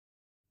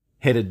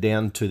Headed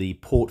down to the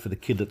port for the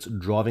kidlet's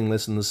driving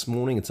lesson this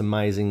morning. It's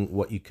amazing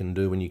what you can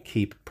do when you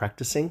keep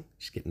practicing.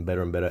 It's getting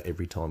better and better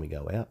every time we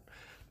go out.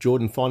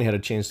 Jordan finally had a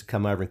chance to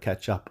come over and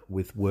catch up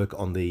with work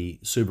on the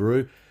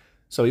Subaru.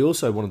 So he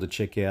also wanted to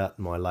check out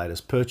my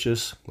latest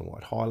purchase, the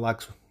white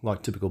Hilux.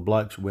 Like typical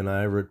blokes, we went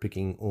over it,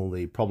 picking all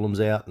the problems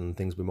out and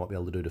things we might be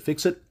able to do to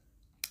fix it.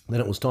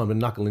 Then it was time to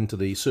knuckle into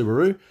the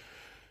Subaru,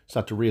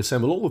 start to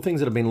reassemble all the things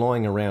that have been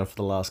lying around for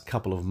the last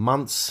couple of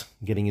months,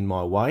 getting in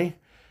my way.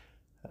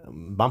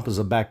 Bumpers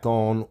are back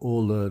on,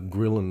 all the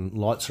grille and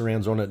light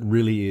surrounds on it.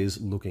 Really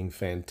is looking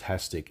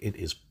fantastic. It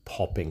is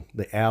popping.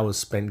 The hours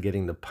spent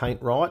getting the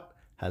paint right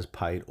has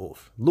paid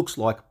off. Looks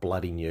like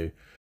bloody new.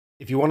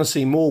 If you want to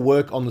see more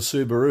work on the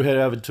Subaru, head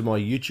over to my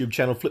YouTube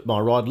channel, Flip My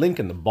Ride, link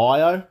in the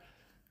bio.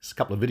 There's a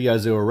couple of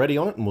videos there already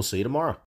on it, and we'll see you tomorrow.